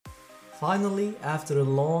Finally, after a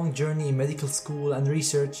long journey in medical school and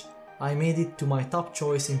research, I made it to my top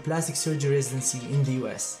choice in plastic surgery residency in the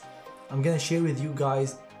US. I'm gonna share with you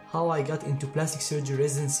guys how I got into plastic surgery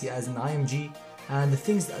residency as an IMG and the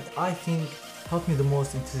things that I think helped me the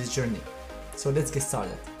most into this journey. So let's get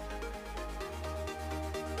started.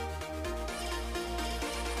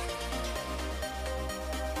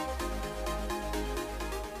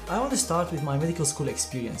 I want to start with my medical school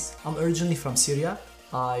experience. I'm originally from Syria.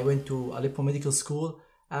 I went to Aleppo Medical School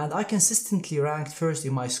and I consistently ranked first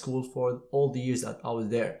in my school for all the years that I was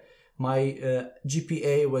there. My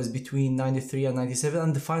GPA was between 93 and 97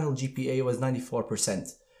 and the final GPA was 94%.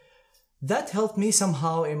 That helped me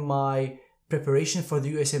somehow in my preparation for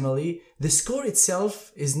the USMLE. The score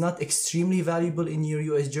itself is not extremely valuable in your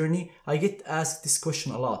US journey. I get asked this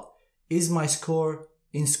question a lot. Is my score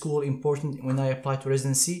in school important when I apply to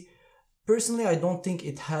residency? Personally, I don't think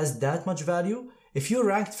it has that much value. If you're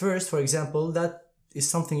ranked first, for example, that is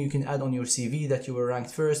something you can add on your CV that you were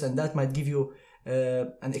ranked first, and that might give you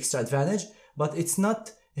an extra advantage, but it's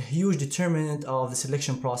not a huge determinant of the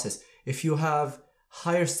selection process. If you have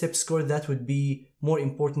higher step score, that would be more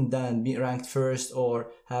important than being ranked first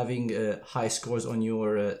or having high scores on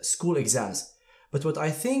your school exams. But what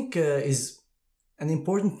I think is an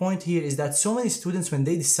important point here is that so many students, when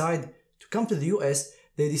they decide to come to the US,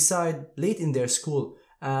 they decide late in their school.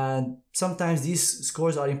 And sometimes these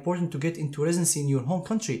scores are important to get into residency in your home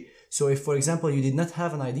country. So if, for example, you did not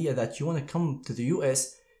have an idea that you want to come to the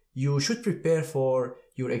US, you should prepare for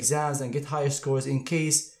your exams and get higher scores in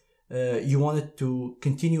case you wanted to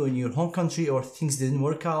continue in your home country or things didn't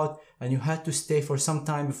work out and you had to stay for some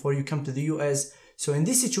time before you come to the US. So in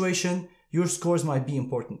this situation, your scores might be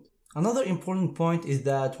important. Another important point is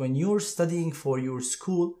that when you're studying for your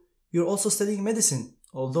school, you're also studying medicine.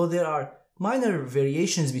 Although there are minor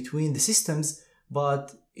variations between the systems,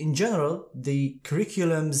 but in general, the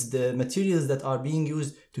curriculums, the materials that are being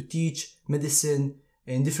used to teach medicine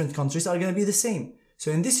in different countries are going to be the same. So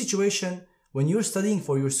in this situation, when you're studying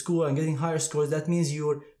for your school and getting higher scores, that means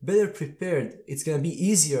you're better prepared. It's going to be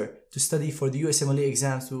easier to study for the USMLE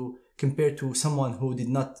exams compared to someone who did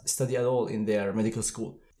not study at all in their medical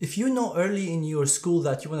school. If you know early in your school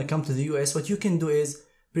that you want to come to the US, what you can do is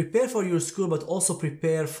prepare for your school, but also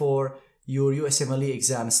prepare for your USMLE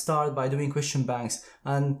exam. Start by doing question banks.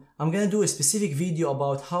 And I'm going to do a specific video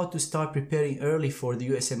about how to start preparing early for the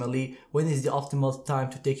USMLE, when is the optimal time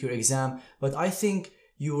to take your exam. But I think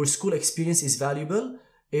your school experience is valuable.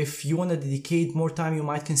 If you want to dedicate more time, you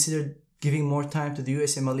might consider giving more time to the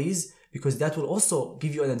USMLEs, because that will also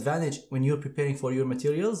give you an advantage when you're preparing for your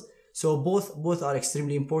materials. So both are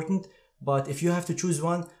extremely important, but if you have to choose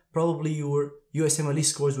one, probably your USMLE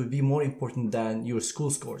scores would be more important than your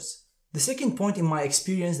school scores. The second point in my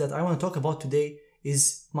experience that I want to talk about today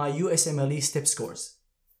is my USMLE step scores.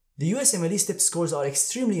 The USMLE step scores are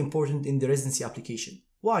extremely important in the residency application.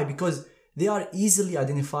 Why? Because they are easily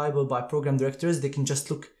identifiable by program directors. They can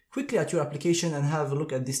just look quickly at your application and have a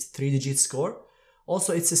look at this 3-digit score.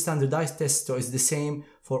 Also, it's a standardized test, so it's the same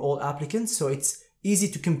for all applicants. So it's easy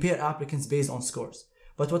to compare applicants based on scores.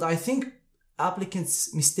 But what I think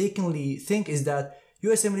applicants mistakenly think is that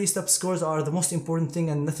USMLE step scores are the most important thing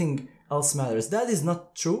and nothing else matters. That is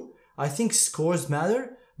not true. I think scores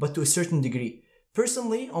matter, but to a certain degree.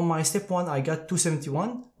 Personally, on my step 1, I got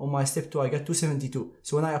 271. On my step 2, I got 272.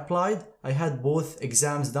 So when I applied, I had both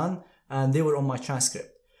exams done and they were on my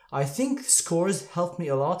transcript. I think scores helped me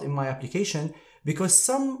a lot in my application because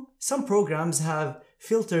some programs have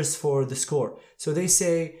filters for the score. So they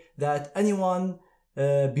say that anyone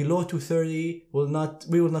below 230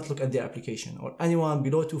 we will not look at their application, or anyone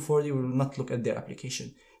below 240 we will not look at their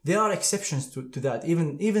application. There are exceptions to that.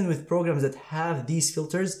 Even with programs that have these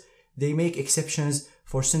filters, they make exceptions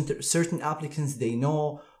for certain applicants they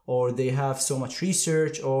know, or they have so much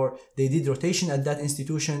research, or they did rotation at that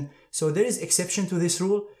institution. So there is exception to this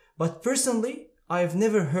rule. But personally, I've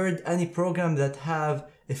never heard any program that have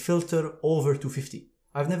a filter over 250.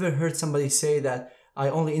 I've never heard somebody say that I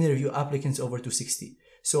only interview applicants over 260.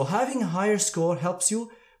 So having a higher score helps you,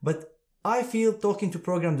 but I feel talking to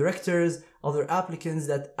program directors, other applicants,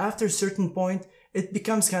 that after a certain point, it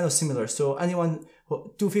becomes kind of similar. So anyone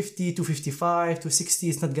 250, 255, 260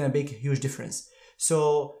 is not going to make a huge difference.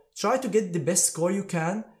 So try to get the best score you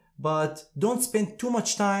can, but don't spend too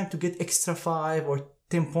much time to get extra 5 or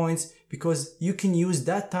 10 points, because you can use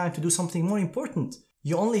that time to do something more important.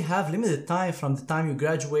 You only have limited time from the time you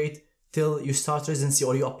graduate till you start residency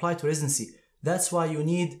or you apply to residency. That's why you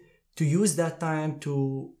need to use that time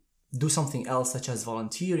to do something else, such as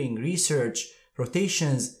volunteering, research,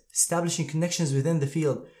 rotations, establishing connections within the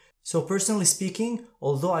field. So personally speaking,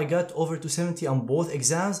 although I got over 270 on both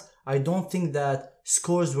exams, I don't think that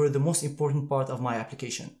scores were the most important part of my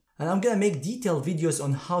application. And I'm gonna make detailed videos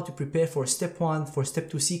on how to prepare for step 1, for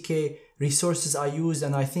step 2 CK, resources I used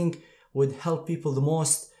and I think would help people the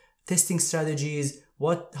most, testing strategies,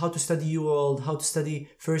 how to study UWorld, how to study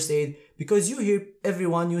first aid, because you hear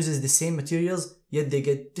everyone uses the same materials, yet they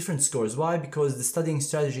get different scores. Why? Because the studying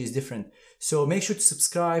strategy is different. So make sure to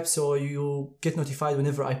subscribe so you get notified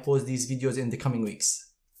whenever I post these videos in the coming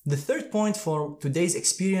weeks. The third point for today's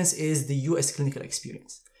experience is the US clinical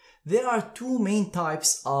experience. There are two main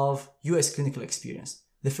types of US clinical experience.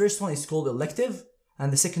 The first one is called elective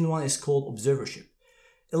and the second one is called observership.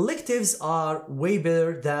 Electives are way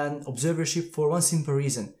better than observership for one simple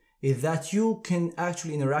reason, is that you can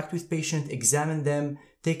actually interact with patients, examine them,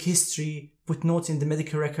 take history, put notes in the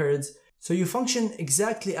medical records. So you function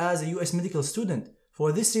exactly as a US medical student.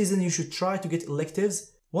 For this reason, you should try to get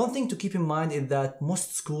electives. One thing to keep in mind is that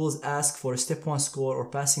most schools ask for a step 1 score or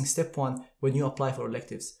passing step 1 when you apply for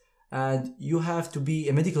electives. And you have to be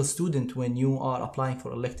a medical student when you are applying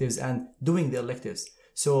for electives and doing the electives.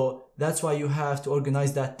 So that's why you have to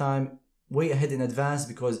organize that time way ahead in advance,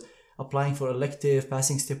 because applying for elective,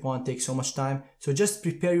 passing step 1 takes so much time. So just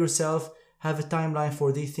prepare yourself, have a timeline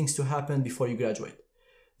for these things to happen before you graduate.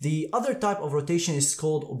 The other type of rotation is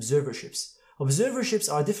called observerships. Observerships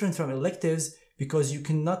are different from electives because you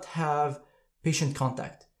cannot have patient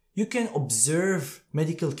contact. You can observe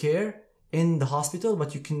medical care in the hospital,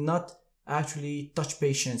 but you cannot actually touch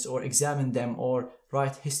patients or examine them or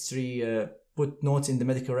write history, put notes in the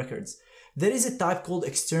medical records. There is a type called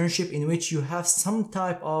externship in which you have some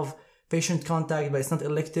type of patient contact, but it's not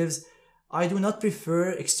electives. I do not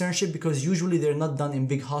prefer externship because usually they're not done in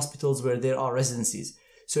big hospitals where there are residencies.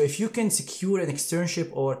 So if you can secure an externship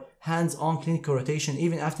or hands-on clinical rotation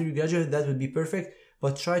even after you graduate, that would be perfect,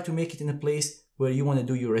 but try to make it in a place where you want to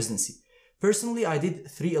do your residency. Personally, I did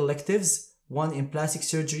 3 electives, 1 in plastic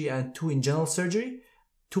surgery and 2 in general surgery,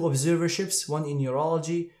 2 observerships, 1 in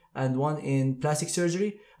urology and 1 in plastic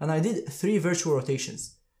surgery, and I did 3 virtual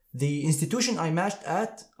rotations. The institution I matched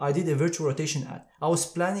at, I did a virtual rotation at. I was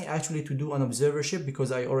planning actually to do an observership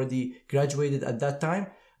because I already graduated at that time,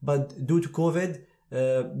 but due to COVID,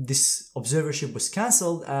 this observership was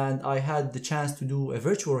cancelled and I had the chance to do a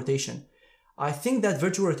virtual rotation. I think that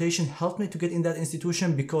virtual rotation helped me to get in that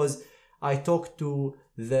institution because I talked to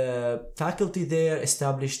the faculty there,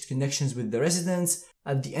 established connections with the residents.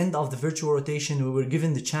 At the end of the virtual rotation, we were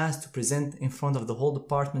given the chance to present in front of the whole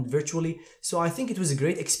department virtually. So I think it was a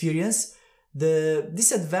great experience. The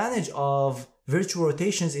disadvantage of virtual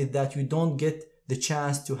rotations is that you don't get the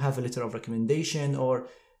chance to have a letter of recommendation or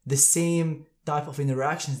the same type of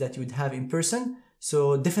interactions that you would have in person.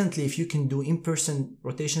 So definitely if you can do in-person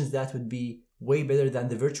rotations, that would be way better than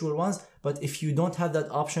the virtual ones. But if you don't have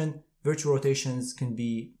that option, virtual rotations can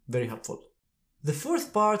be very helpful. The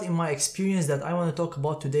fourth part in my experience that I want to talk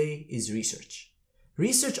about today is research.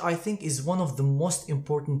 Research, I think, is one of the most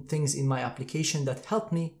important things in my application that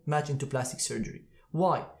helped me match into plastic surgery.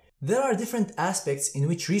 Why? There are different aspects in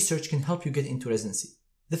which research can help you get into residency.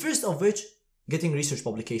 The first of which, getting research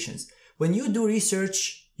publications. When you do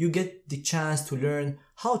research, you get the chance to learn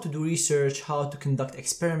how to do research, how to conduct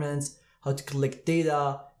experiments, how to collect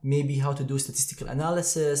data, maybe how to do statistical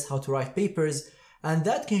analysis, how to write papers. And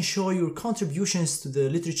that can show your contributions to the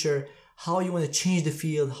literature, how you want to change the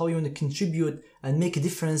field, how you want to contribute and make a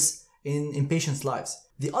difference in patients' lives.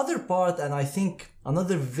 The other part, and I think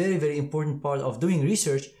another very, very important part of doing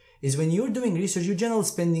research, is when you're doing research, you're generally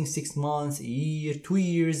spending 6 months, a year, 2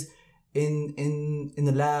 years in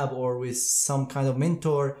a lab or with some kind of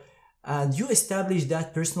mentor, and you establish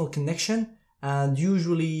that personal connection, and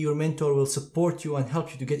usually your mentor will support you and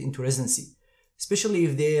help you to get into residency. Especially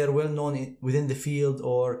if they are well known within the field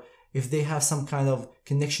or if they have some kind of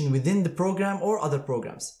connection within the program or other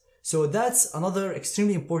programs. So that's another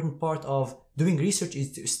extremely important part of doing research,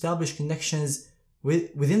 is to establish connections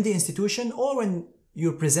within the institution, or when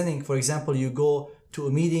you're presenting, for example, you go to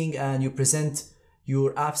a meeting and you present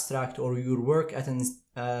your abstract or your work at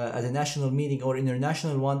a national meeting or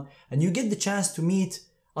international one, and you get the chance to meet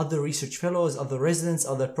other research fellows, other residents,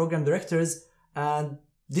 other program directors, and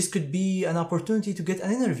this could be an opportunity to get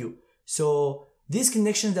an interview. So these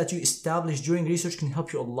connections that you establish during research can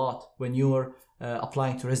help you a lot when you're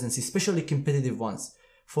applying to residency, especially competitive ones.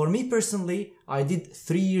 For me personally, I did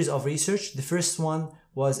 3 years of research. The first one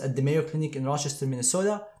was at the Mayo Clinic in Rochester,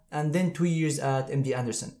 Minnesota, and then 2 years at MD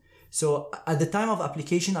Anderson. So at the time of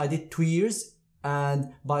application, I did 2 years,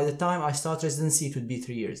 and by the time I start residency, it would be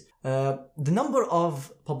 3 years. The number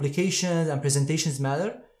of publications and presentations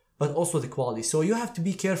matter, but also the quality. So you have to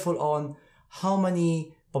be careful on how many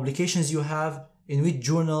publications you have, in which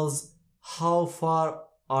journals, how far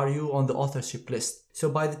are you on the authorship list. So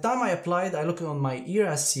by the time I applied, I looked on my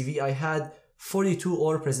ERAS CV, I had 42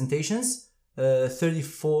 oral presentations,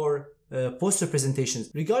 34 poster presentations.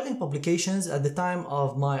 Regarding publications, at the time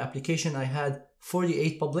of my application, I had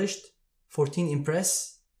 48 published, 14 in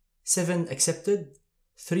press, 7 accepted,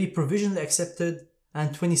 3 provisionally accepted,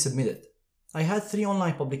 and 20 submitted. I had 3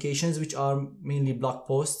 online publications, which are mainly blog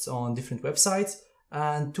posts on different websites,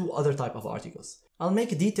 and 2 other type of articles. I'll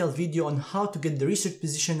make a detailed video on how to get the research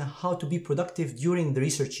position, how to be productive during the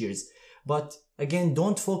research years. But again,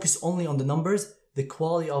 don't focus only on the numbers. The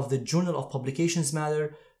quality of the journal of publications matter,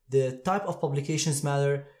 the type of publications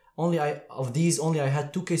matter. I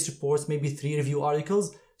had 2 case reports, maybe 3 review articles.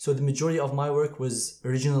 So the majority of my work was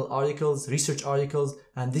original articles, research articles,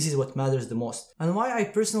 and this is what matters the most. And why I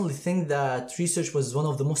personally think that research was one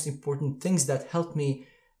of the most important things that helped me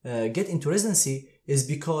get into residency is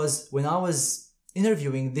because when I was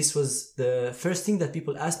interviewing, this was the first thing that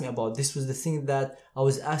people asked me about. This was the thing that I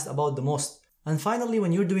was asked about the most. And finally,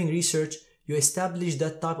 when you're doing research, you establish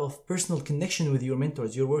that type of personal connection with your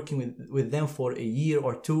mentors. You're working with them for a year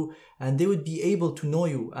or 2, and they would be able to know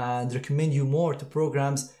you and recommend you more to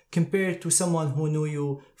programs compared to someone who knew you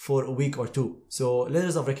for a week or 2. So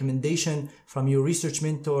letters of recommendation from your research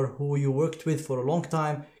mentor who you worked with for a long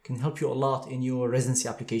time can help you a lot in your residency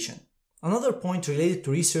application. Another point related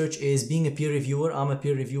to research is being a peer reviewer. I'm a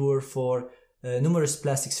peer reviewer for numerous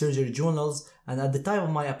plastic surgery journals, and at the time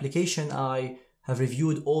of my application, I have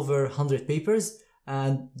reviewed over 100 papers,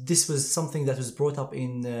 and this was something that was brought up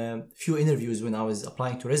in a few interviews when I was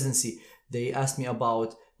applying to residency. They asked me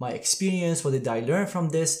about my experience, what did I learn from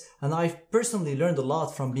this, and I personally learned a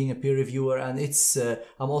lot from being a peer reviewer, and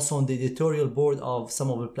I'm also on the editorial board of some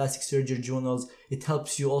of the plastic surgery journals. It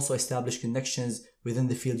helps you also establish connections within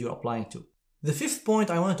the field you're applying to. The 5th point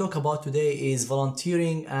I want to talk about today is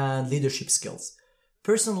volunteering and leadership skills.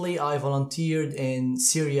 Personally, I volunteered in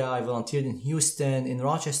Syria, I volunteered in Houston, in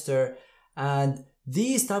Rochester, and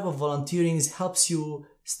these type of volunteerings helps you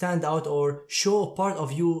stand out or show a part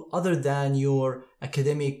of you other than your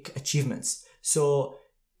academic achievements. So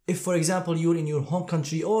if, for example, you're in your home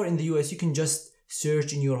country or in the US, you can just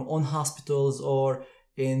search in your own hospitals or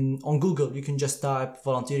on Google, you can just type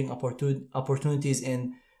volunteering opportunities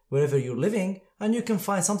in wherever you're living, and you can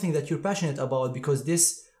find something that you're passionate about, because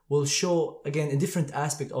this will show, again, a different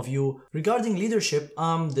aspect of you. Regarding leadership,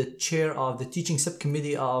 I'm the chair of the teaching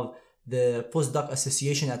subcommittee of the Postdoc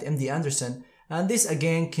Association at MD Anderson, and this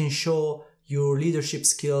again can show your leadership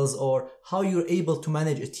skills or how you're able to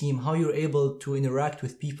manage a team, how you're able to interact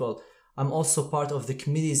with people. I'm also part of the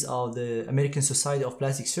committees of the American Society of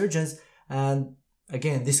Plastic Surgeons, and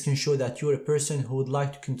again, this can show that you're a person who would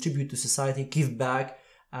like to contribute to society, give back,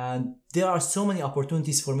 and there are so many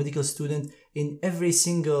opportunities for medical students in every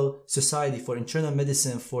single society, for internal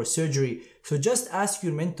medicine, for surgery. So just ask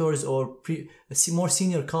your mentors or more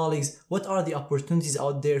senior colleagues, what are the opportunities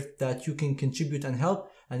out there that you can contribute and help?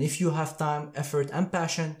 And if you have time, effort, and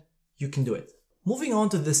passion, you can do it. Moving on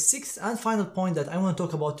to the 6th and final point that I want to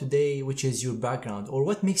talk about today, which is your background or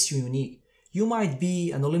what makes you unique. You might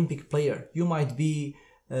be an Olympic player. You might be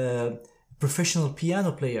a professional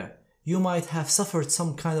piano player. You might have suffered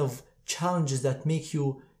some kind of challenges that make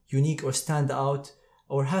you unique or stand out,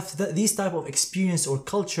 or have these type of experience or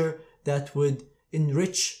culture that would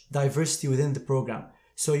enrich diversity within the program.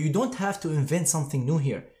 So you don't have to invent something new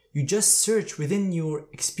here. You just search within your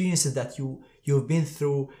experiences that you've been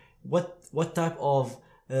through, what type of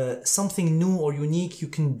something new or unique you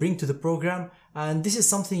can bring to the program. And this is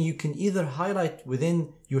something you can either highlight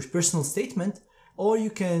within your personal statement, or you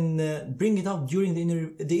can bring it up during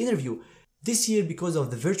the interview. This year, because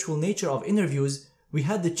of the virtual nature of interviews, we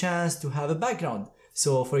had the chance to have a background.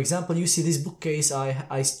 So for example, you see this bookcase,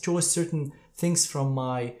 I chose certain things from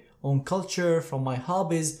my own culture, from my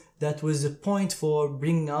hobbies, that was a point for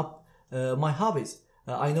bringing up my hobbies.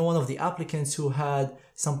 I know one of the applicants who had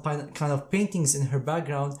some kind of paintings in her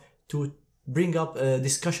background to bring up a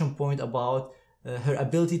discussion point about her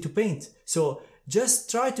ability to paint. So just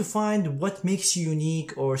try to find what makes you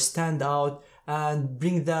unique or stand out, and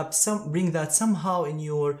bring that somehow in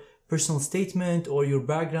your personal statement or your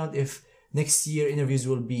background if next year interviews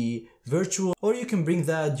will be virtual, or you can bring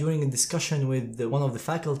that during a discussion with one of the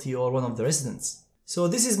faculty or one of the residents. So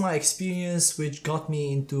this is my experience which got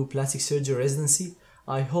me into plastic surgery residency.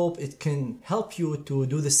 I hope it can help you to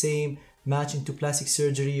do the same, match into plastic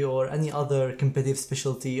surgery or any other competitive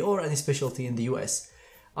specialty or any specialty in the US.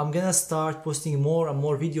 I'm gonna start posting more and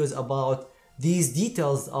more videos about these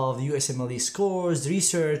details of the USMLE scores,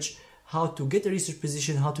 research, how to get a research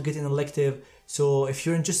position, how to get an elective. So if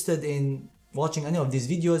you're interested in watching any of these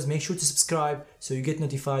videos, make sure to subscribe so you get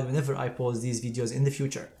notified whenever I post these videos in the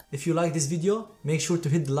future. If you like this video, make sure to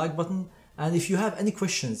hit the like button, and if you have any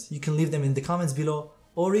questions, you can leave them in the comments below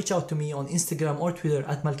or reach out to me on Instagram or Twitter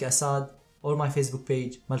at Malki Assad or my Facebook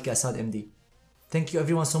page Malki Assad MD. Thank you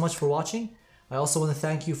everyone so much for watching. I also want to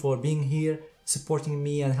thank you for being here, supporting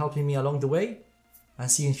me and helping me along the way, and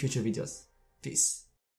see you in future videos. Peace.